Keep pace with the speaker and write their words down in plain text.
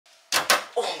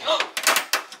Oh!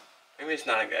 Maybe it's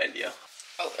not a good idea.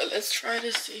 Oh, let's try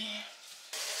to see.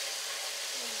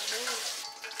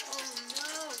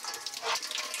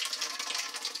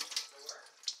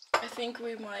 I think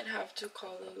we might have to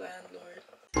call the landlord.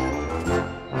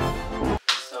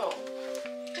 So,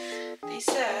 they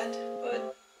said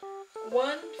put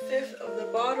 1/5 of the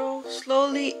bottle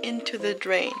slowly into the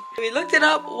drain. We looked it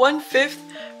up. 1/5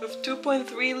 of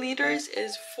 2.3 liters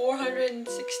is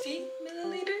 460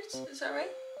 milliliters. Is that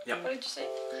right? Yep. What did you say?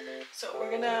 So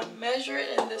we're gonna measure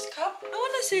it in this cup. I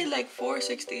want to say like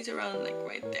 460 is around like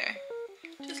right there.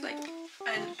 Just like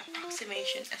an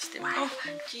approximation estimate. Oh,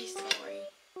 geez, sorry.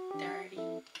 Dirty.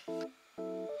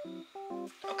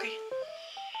 Okay.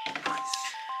 Nice.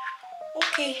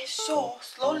 Okay, so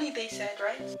slowly they said,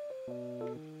 right?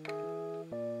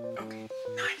 Okay.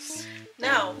 Nice.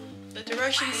 Now, the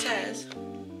direction says,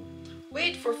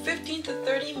 wait for 15 to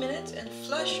 30 minutes and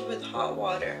flush with hot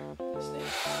water.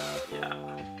 Yeah.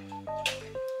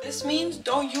 This means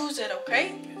don't use it,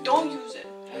 okay? Don't use it.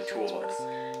 No tools.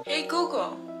 Hey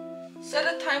Google, set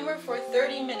a timer for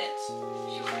 30 minutes.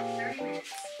 Sure, 30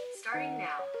 minutes. Starting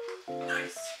now.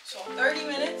 Nice. So 30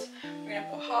 minutes, we're gonna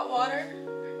put hot water.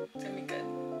 It's gonna be good.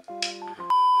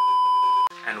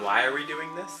 And why are we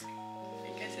doing this?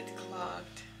 Because it's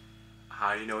clogged.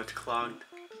 How do you know it's clogged?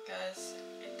 Because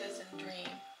it doesn't drain.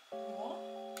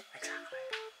 What? Exactly.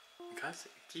 Because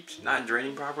it keeps not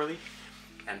draining properly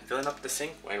and filling up the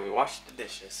sink when we wash the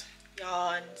dishes.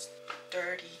 Yeah, and it's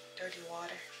dirty, dirty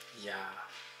water. Yeah.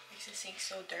 Makes the sink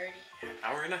so dirty.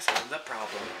 Now we're gonna solve that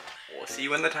problem. We'll see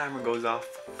when the timer goes off.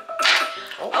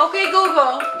 Oh. Okay,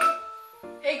 Google.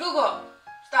 Hey Google,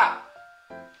 stop.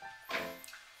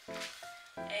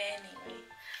 Anyway,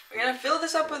 we're gonna fill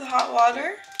this up with hot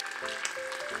water.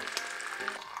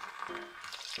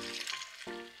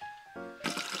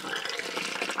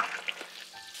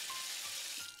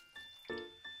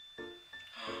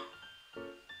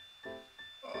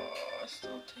 Oh, it's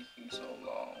still taking so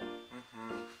long.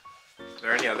 Are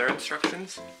there any other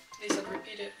instructions? They said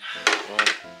repeat it. Well,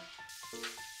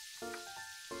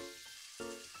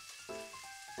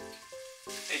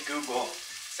 hey Google,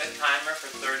 set timer for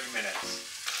 30 minutes.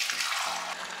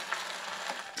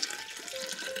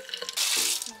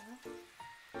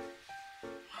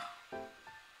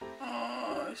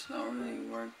 Oh, it's not really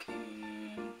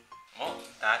working. Well,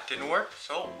 that didn't work,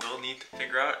 so we'll need to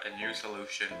figure out a new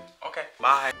solution. Okay,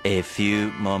 bye. A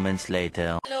few moments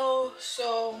later. Hello,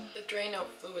 so the drain out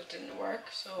fluid didn't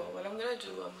work, so what I'm gonna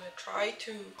do, I'm gonna try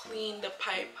to clean the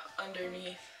pipe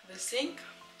underneath the sink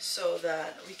so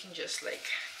that we can just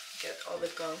like get all the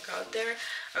gunk out there.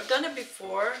 I've done it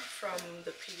before from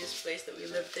the previous place that we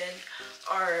lived in.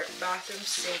 Our bathroom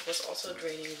sink was also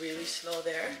draining really slow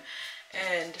there,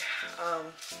 and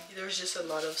there's just a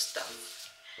lot of stuff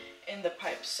in the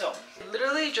pipe. So I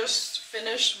literally just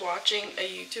finished watching a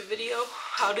YouTube video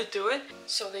how to do it.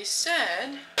 So they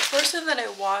said the person that I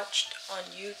watched on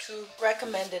YouTube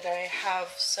recommended I have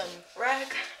some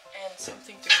rag and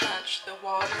something to catch the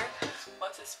water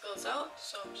once it spills out.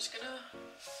 So I'm just gonna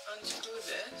unscrew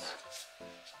this.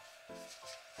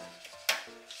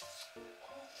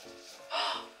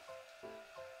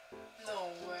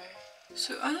 No way.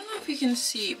 So I don't know if you can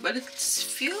see, but it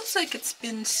feels like it's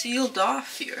been sealed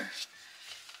off here.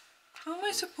 How am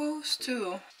I supposed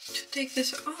to take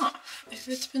this off if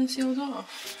it's been sealed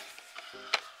off?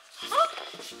 Huh?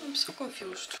 I'm so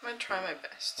confused. I'm gonna try my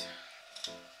best.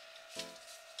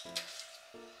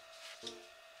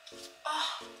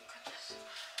 Oh goodness.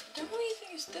 The only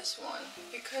thing is this one,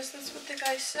 because that's what the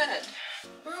guy said.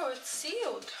 Bro, it's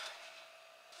sealed.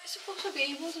 Am I supposed to be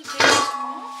able to take this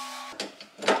off?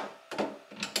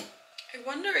 I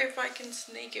wonder if I can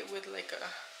snake it with like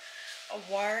a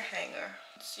wire hanger.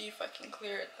 Let's see if I can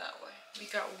clear it that way. We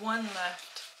got one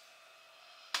left.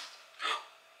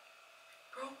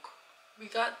 Broke. We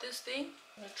got this thing.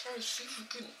 I'm gonna try to see if we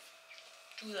can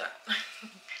do that.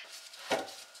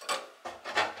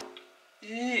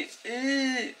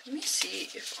 Let me see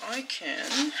if I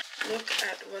can look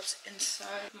at what's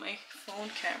inside my phone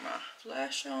camera.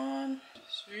 Flash on.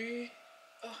 See.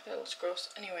 Oh, that looks gross.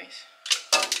 Anyways.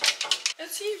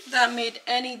 Let's see if that made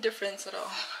any difference at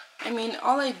all. I mean,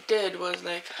 all I did was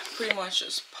like pretty much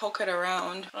just poke it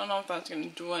around. I don't know if that's gonna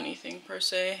do anything per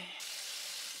se.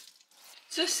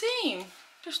 It's the same.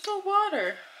 There's still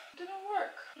water. It didn't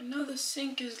work. And now the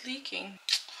sink is leaking.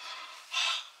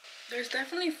 There's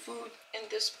definitely food in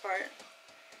this part,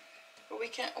 but we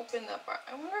can't open that part.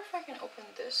 I wonder if I can open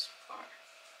this part.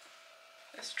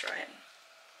 Let's try it.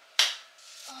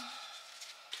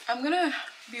 I'm gonna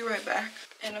be right back,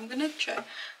 and I'm gonna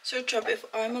search up if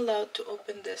I'm allowed to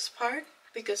open this part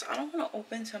because I don't want to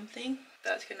open something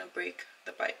that's gonna break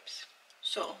the pipes.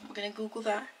 So I'm gonna Google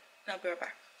that and I'll be right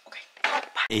back. Okay.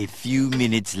 A few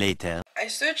minutes later. I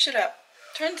searched it up.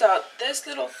 Turns out this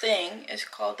little thing is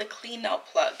called the clean out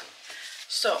plug.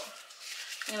 So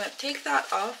I'm gonna take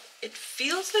that off. It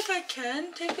feels like I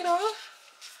can take it off.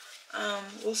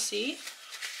 We'll see.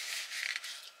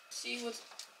 See what's...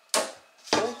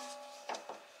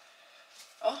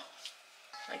 Oh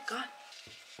my god.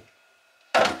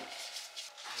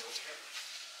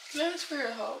 Can I ask for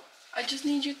your help? I just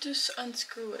need you to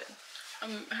unscrew it.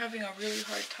 I'm having a really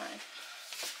hard time.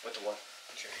 With the what?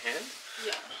 With your hand?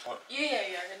 Yeah. What? Yeah.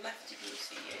 Your lefty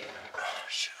Lucy. Yeah. Oh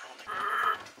shit, I don't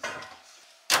think...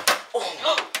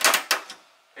 Oh!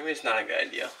 Maybe it's not a good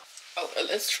idea. Oh,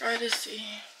 let's try to see.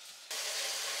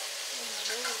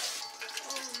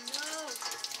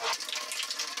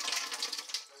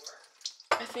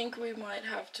 I think we might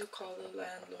have to call the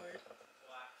landlord.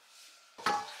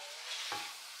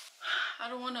 I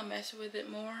don't want to mess with it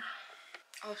more.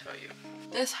 I'll show you.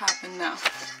 This happened now.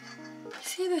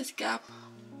 See this gap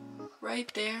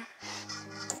right there?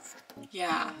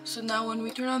 Yeah, so now when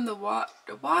we turn on the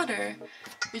water,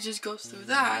 it just goes through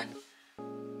that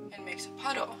and makes a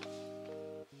puddle.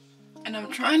 And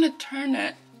I'm trying to turn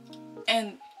it,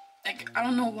 and like, I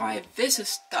don't know why this is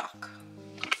stuck.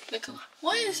 Like,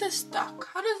 why is this stuck?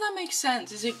 How does that make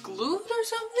sense? Is it glued or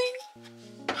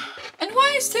something? And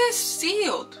why is this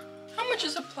sealed? How much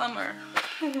is a plumber?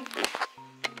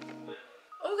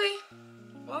 Okay,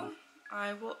 well,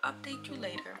 I will update you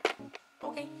later.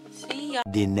 Okay, see ya.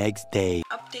 The next day.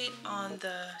 Update on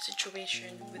the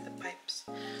situation with the pipes.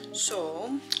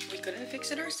 So, we couldn't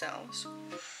fix it ourselves.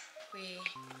 We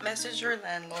messaged our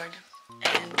landlord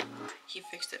and he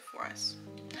fixed it for us.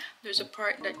 There's a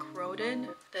part that corroded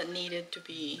that needed to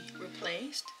be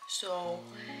replaced, so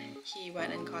he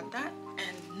went and got that,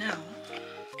 and now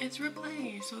it's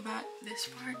replaced. So that this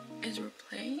part is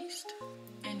replaced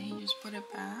and he just put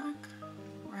it back,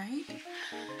 right?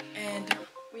 And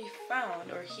we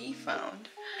found, or he found,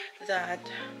 that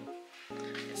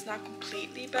it's not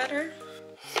completely better.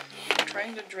 I'm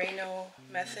trying the Drano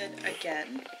method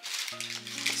again,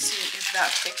 see if that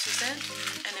fixes it,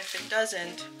 and if it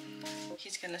doesn't,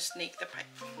 he's gonna snake the pipe.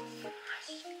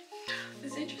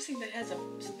 It's interesting that it has a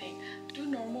snake. Do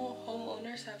normal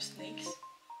homeowners have snakes?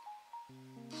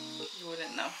 You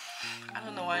wouldn't know. I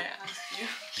don't know why I asked you.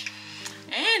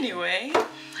 Anyway,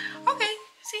 okay,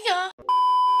 see ya.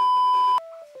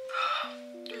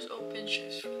 There's open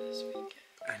shifts for this weekend.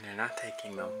 And you're not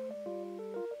taking them.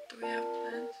 Do we have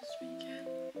plans this weekend?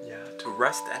 Yeah, to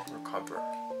rest and recover.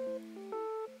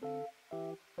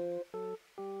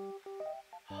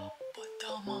 But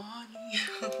the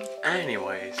money.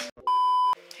 Anyways.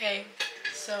 Okay,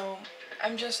 so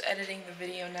I'm just editing the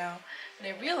video now, and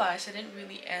I realized I didn't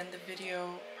really end the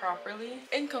video properly.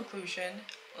 In conclusion,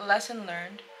 lesson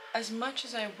learned. As much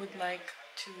as I would like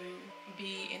to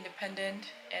be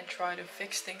independent and try to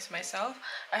fix things myself,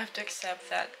 I have to accept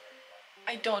that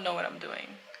I don't know what I'm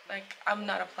doing. Like, I'm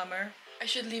not a plumber. I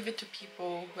should leave it to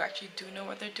people who actually do know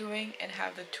what they're doing and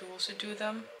have the tools to do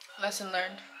them. Lesson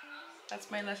learned. That's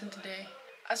my lesson today.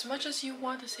 As much as you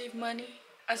want to save money,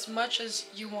 as much as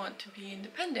you want to be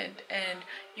independent and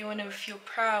you want to feel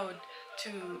proud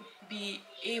to be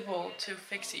able to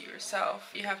fix it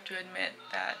yourself, you have to admit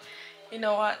that, you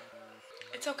know what,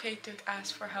 it's okay to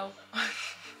ask for help.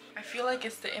 I feel like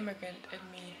it's the immigrant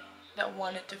in me that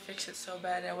wanted to fix it so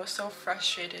bad, and I was so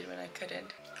frustrated when I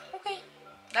couldn't. Okay,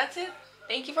 that's it.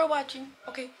 Thank you for watching.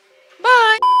 Okay,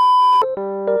 bye!